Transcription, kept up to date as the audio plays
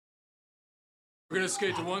We're gonna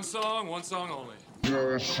skate to one song only.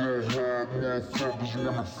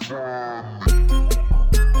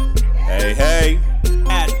 Hey,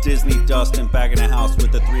 at Disney Dustin, back in the house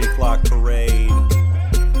with the 3 o'clock parade.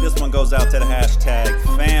 This one goes out to the hashtag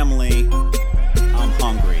family. I'm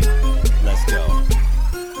hungry. Let's go.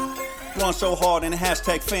 Blowing so hard in the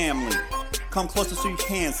hashtag family. Come closer so you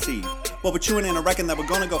can see. Well, we're chewing in and reckon that we're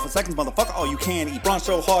gonna go for seconds, motherfucker, all you can eat. Brunch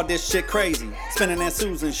so hard, this shit crazy. Spinning at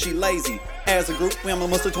Susan, she lazy. As a group, we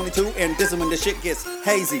almost 22, and this is when the shit gets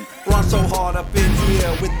hazy. Brunch so hard up in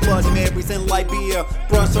here, with Bloody Marys and light beer.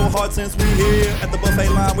 Brunch so hard since we here. At the buffet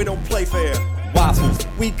line, we don't play fair. Waffles,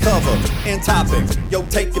 we cover in toppings. Yo,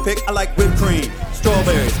 take your pick, I like whipped cream.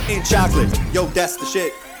 Strawberries and chocolate, yo, that's the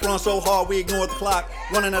shit. Brunch so hard, we ignore the clock.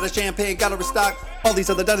 Running out of champagne, gotta restock. All these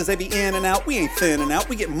other diners, they be in and out. We ain't thinning out,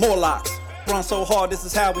 we get more locks. Brunch so hard, this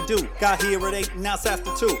is how we do. Got here at 8, now it's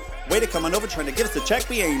after 2. Waiter coming over, trying to give us the check.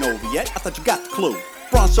 We ain't over yet, I thought you got the clue.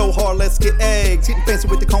 Brunch so hard, let's get eggs. Eating fancy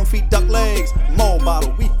with the confit duck legs. Mall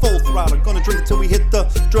bottle, we full throttle. Gonna drink it till we hit the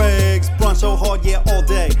dregs. Brunch so hard, yeah, all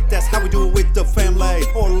day. That's how we do it with the family.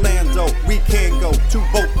 Orlando, we can go to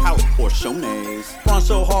Boathouse or Shoney's. Brunch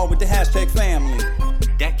so hard with the hashtag family.